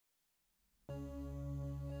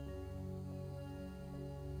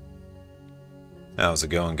How's it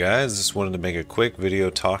going, guys? Just wanted to make a quick video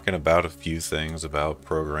talking about a few things about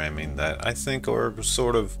programming that I think are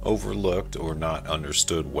sort of overlooked or not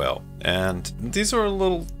understood well. And these are a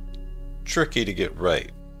little tricky to get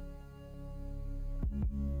right.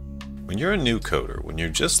 When you're a new coder, when you're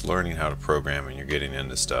just learning how to program and you're getting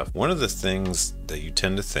into stuff, one of the things that you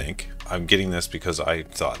tend to think, I'm getting this because I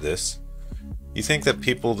thought this, you think that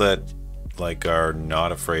people that are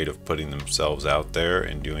not afraid of putting themselves out there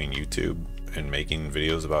and doing YouTube and making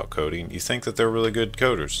videos about coding, you think that they're really good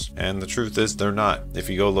coders. And the truth is they're not. If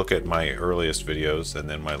you go look at my earliest videos and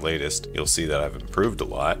then my latest, you'll see that I've improved a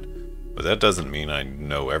lot. But that doesn't mean I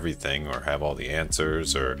know everything or have all the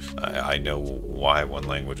answers or I know why one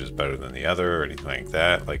language is better than the other or anything like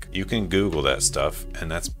that. Like, you can Google that stuff,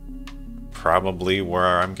 and that's probably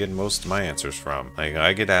where I'm getting most of my answers from. Like,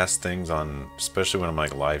 I get asked things on, especially when I'm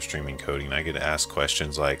like live streaming coding, I get asked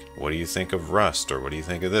questions like, what do you think of Rust, or what do you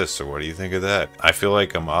think of this, or what do you think of that? I feel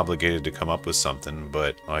like I'm obligated to come up with something,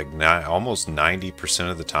 but like almost 90%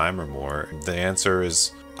 of the time or more, the answer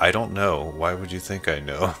is, I don't know. Why would you think I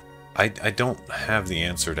know? I don't have the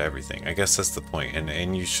answer to everything. I guess that's the point.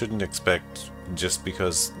 And you shouldn't expect just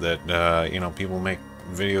because that, people make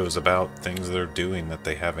videos about things they're doing that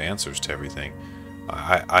they have answers to everything.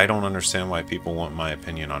 I don't understand why people want my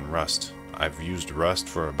opinion on Rust. I've used Rust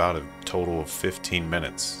for about a total of 15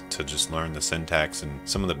 minutes to just learn the syntax and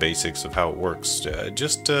some of the basics of how it works. So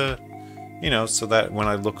that when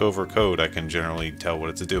I look over code, I can generally tell what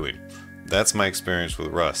it's doing. That's my experience with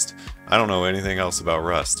Rust. I don't know anything else about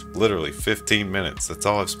Rust. Literally 15 minutes. That's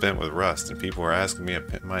all I've spent with Rust, and people are asking me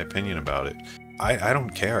my opinion about it. I don't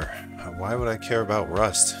care. Why would I care about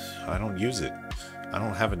Rust? I don't use it. I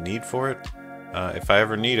don't have a need for it. If I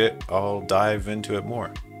ever need it, I'll dive into it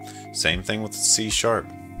more. Same thing with C#.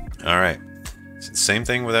 Alright. Same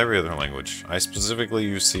thing with every other language. I specifically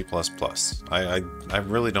use C++. I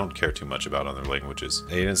really don't care too much about other languages.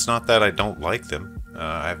 And it's not that I don't like them.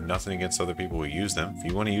 I have nothing against other people who use them. If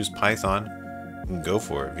you want to use Python, go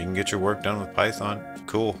for it. If you can get your work done with Python,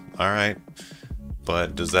 cool. Alright.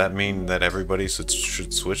 But does that mean that everybody should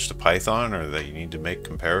switch to Python, or that you need to make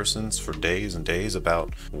comparisons for days and days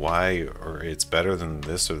about why or it's better than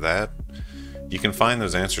this or that? You can find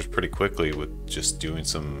those answers pretty quickly with just doing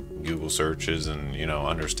some Google searches and,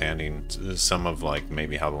 understanding some of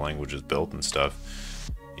maybe how the language is built and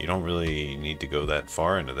stuff. You don't really need to go that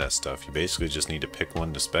far into that stuff. You basically just need to pick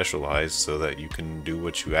one to specialize so that you can do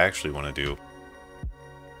what you actually want to do.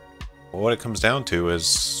 What it comes down to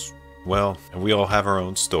is, well, we all have our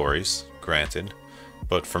own stories, granted,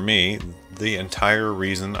 but for me, the entire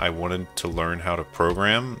reason I wanted to learn how to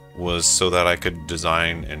program was so that I could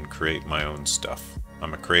design and create my own stuff.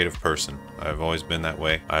 I'm a creative person. I've always been that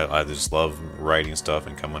way. I just love writing stuff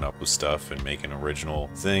and coming up with stuff and making original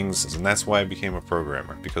things, and that's why I became a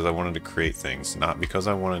programmer, because I wanted to create things, not because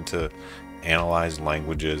I wanted to analyze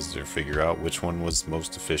languages or figure out which one was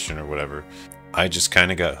most efficient or whatever. I just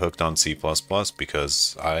kind of got hooked on C++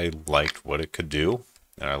 because I liked what it could do,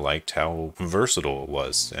 and I liked how versatile it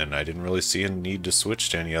was, and I didn't really see a need to switch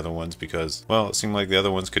to any other ones because, well, it seemed like the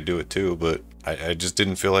other ones could do it too, but I just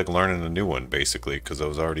didn't feel like learning a new one, basically, because I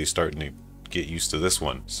was already starting to get used to this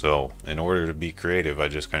one. So in order to be creative, I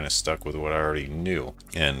just kind of stuck with what I already knew,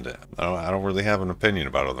 and I don't really have an opinion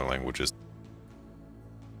about other languages.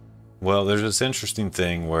 Well, there's this interesting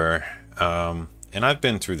thing where, and I've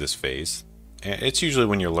been through this phase. It's usually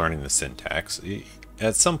when you're learning the syntax.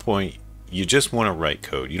 At some point, you just want to write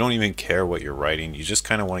code. You don't even care what you're writing. You just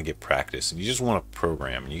kind of want to get practice, and you just want to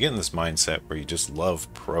program. And you get in this mindset where you just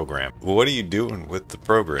love program. Well, what are you doing with the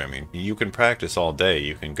programming? You can practice all day.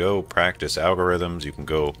 You can go practice algorithms. You can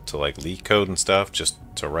go to LeetCode and stuff just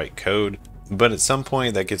to write code. But at some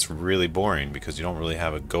point that gets really boring because you don't really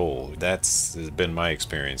have a goal. That's been my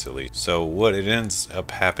experience, at least. So what it ends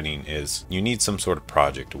up happening is you need some sort of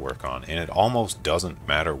project to work on, and it almost doesn't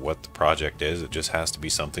matter what the project is. It just has to be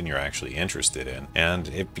something you're actually interested in. And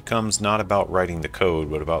it becomes not about writing the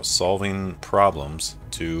code, but about solving problems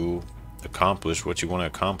to accomplish what you want to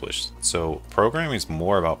accomplish. So programming is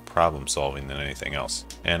more about problem solving than anything else.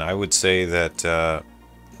 And I would say that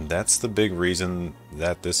that's the big reason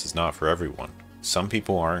that this is not for everyone. Some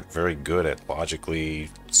people aren't very good at logically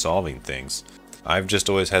solving things. I've just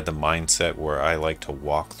always had the mindset where I like to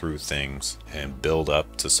walk through things and build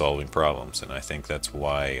up to solving problems, and I think that's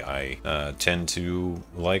why I tend to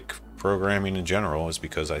like programming in general, is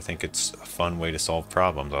because I think it's a fun way to solve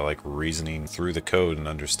problems. I like reasoning through the code and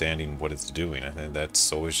understanding what it's doing. I think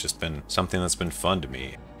that's always just been something that's been fun to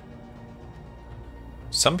me.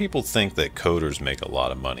 Some people think that coders make a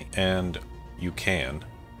lot of money, and you can,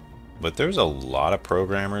 but there's a lot of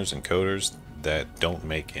programmers and coders that don't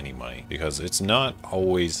make any money, because it's not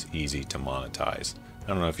always easy to monetize. I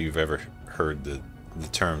don't know if you've ever heard the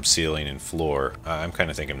term ceiling and floor. I'm kind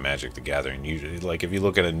of thinking Magic the Gathering. Usually, like if you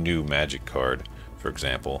look at a new Magic card, for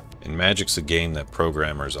example, and Magic's a game that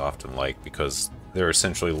programmers often like because they're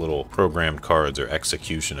essentially little programmed cards or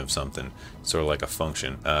execution of something, sort of like a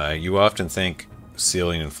function. You often think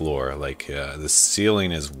ceiling and floor, like the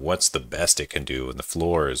ceiling is what's the best it can do, and the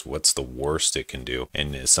floor is what's the worst it can do.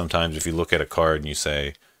 And sometimes if you look at a card and you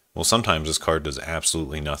say, well, sometimes this card does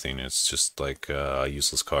absolutely nothing, it's just like a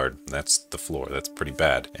useless card, that's the floor, that's pretty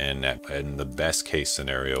bad. And in the best case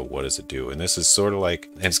scenario, what does it do? And this is sort of like,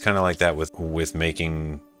 it's kind of like that with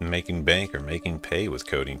making bank or making pay with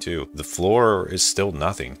coding too. The floor is still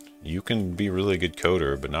nothing. You can be a really good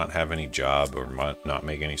coder but not have any job or not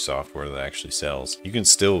make any software that actually sells. You can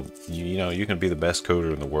still, you can be the best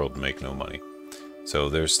coder in the world and make no money. So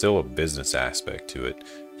there's still a business aspect to it.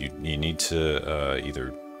 You need to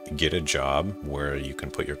either get a job where you can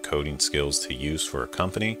put your coding skills to use for a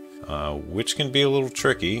company, which can be a little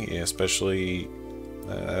tricky, especially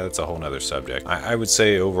that's a whole nother subject. I would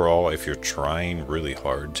say overall, if you're trying really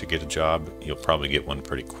hard to get a job, you'll probably get one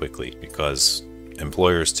pretty quickly, because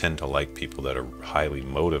employers tend to like people that are highly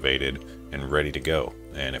motivated and ready to go.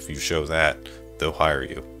 And if you show that, they'll hire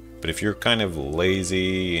you. But if you're kind of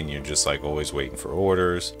lazy and you're just like always waiting for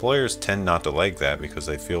orders, employers tend not to like that because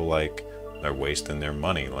they feel like they're wasting their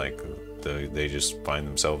money. Like they just find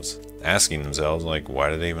themselves asking themselves, like, why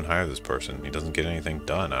did they even hire this person? He doesn't get anything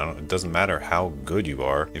done. It doesn't matter how good you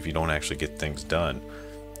are if you don't actually get things done.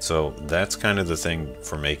 So that's kind of the thing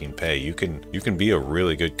for making pay. You can be a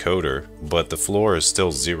really good coder, but the floor is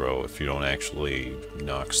still zero if you don't actually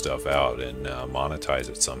knock stuff out and monetize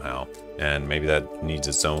it somehow. And maybe that needs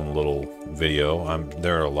its own little video.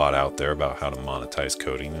 There are a lot out there about how to monetize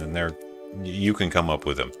coding, and you can come up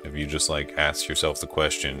with them. If you just like ask yourself the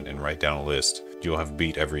question and write down a list, you'll have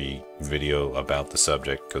beat every video about the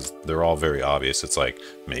subject, because they're all very obvious. It's like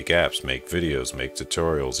make apps, make videos, make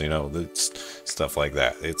tutorials, it's stuff like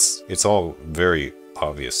that. It's all very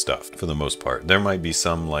obvious stuff for the most part. There might be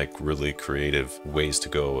some like really creative ways to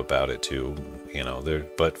go about it too,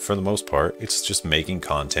 but for the most part, it's just making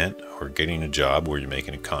content or getting a job where you're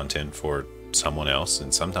making content for someone else.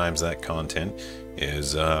 And sometimes that content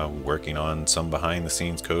is working on some behind the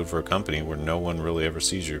scenes code for a company where no one really ever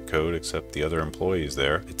sees your code except the other employees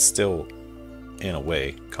there. It's still, in a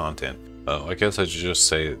way, content. I guess I should just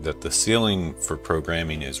say that the ceiling for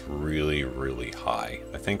programming is really, really high.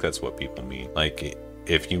 I think that's what people mean. Like,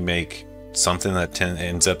 if you make something that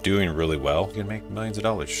ends up doing really well, you can make millions of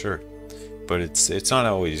dollars, sure. But it's not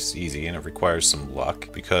always easy, and it requires some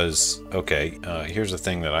luck, because, okay, here's the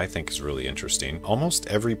thing that I think is really interesting. Almost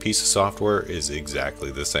every piece of software is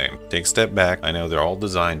exactly the same. Take a step back. I know they're all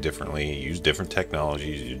designed differently, use different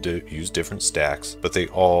technologies, use different stacks, but they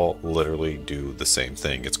all literally do the same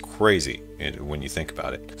thing. It's crazy when you think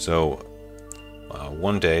about it. So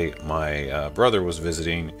one day my brother was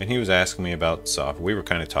visiting, and he was asking me about software. We were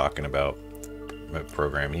kind of talking about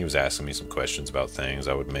programming. He was asking me some questions about things.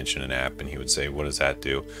 I would mention an app and he would say, what does that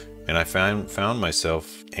do? And I found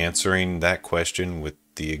myself answering that question with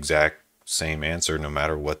the exact same answer no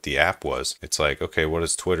matter what the app was. It's like, okay, what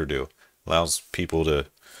does Twitter do? Allows people to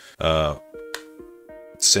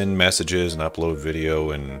send messages and upload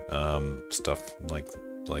video and stuff like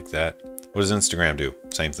that. What does Instagram do?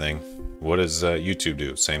 Same thing. What does YouTube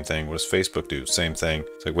do? Same thing. What does Facebook do? Same thing.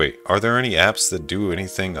 It's like, wait, are there any apps that do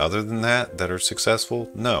anything other than that are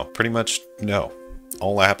successful? No, pretty much no.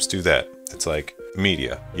 All apps do that. It's like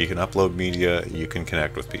media. You can upload media, you can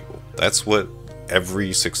connect with people. That's what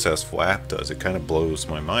every successful app does. It kind of blows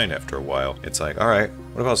my mind after a while. It's like, all right,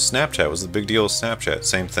 what about Snapchat? What's the big deal with Snapchat?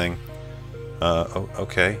 Same thing.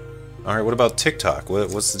 Okay. All right, what about TikTok?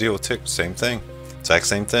 What's the deal with TikTok? Same thing. Exact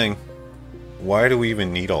same thing. Why do we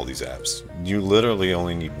even need all these apps? You literally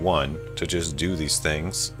only need one to just do these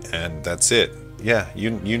things, and that's it. Yeah,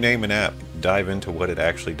 you name an app, dive into what it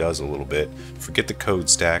actually does a little bit. Forget the code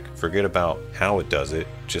stack, forget about how it does it.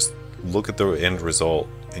 Just look at the end result,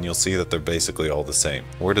 and you'll see that they're basically all the same.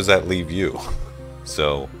 Where does that leave you?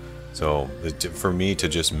 So for me to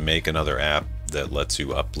just make another app that lets you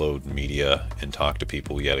upload media and talk to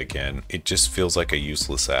people yet again, it just feels like a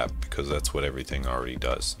useless app, because that's what everything already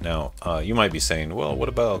does. Now, you might be saying, well, what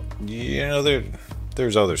about,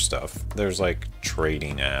 there's other stuff. There's like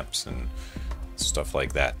trading apps and stuff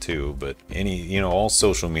like that too, but all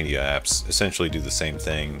social media apps essentially do the same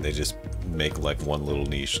thing. They just make like one little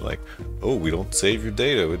niche, like, oh, we don't save your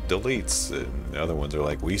data, it deletes. And the other ones are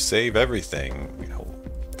like, we save everything.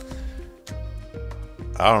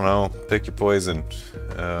 I don't know, pick your poison.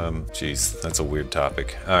 Geez, that's a weird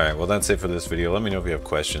topic. Alright, well that's it for this video. Let me know if you have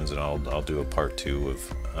questions and I'll do a part 2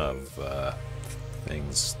 of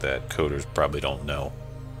things that coders probably don't know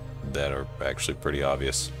that are actually pretty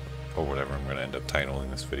obvious, or whatever I'm going to end up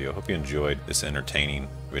titling this video. Hope you enjoyed this entertaining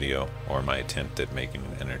video, or my attempt at making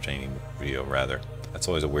an entertaining video rather. That's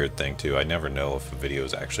always a weird thing too. I never know if a video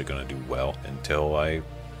is actually going to do well until I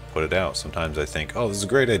put it out. Sometimes I think, oh, this is a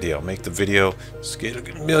great idea, I'll make the video, just get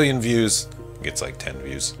a million views. Gets like 10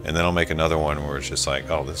 views, and then I'll make another one where it's just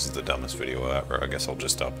like, oh, this is the dumbest video ever, I guess I'll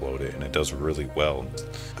just upload it, and it does really well.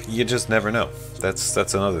 You just never know.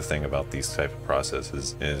 That's another thing about these type of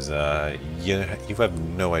processes is you have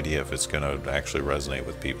no idea if it's gonna actually resonate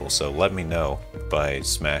with people. So let me know by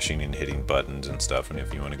smashing and hitting buttons and stuff, and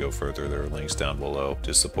if you want to go further, there are links down below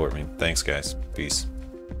to support me. Thanks guys, peace.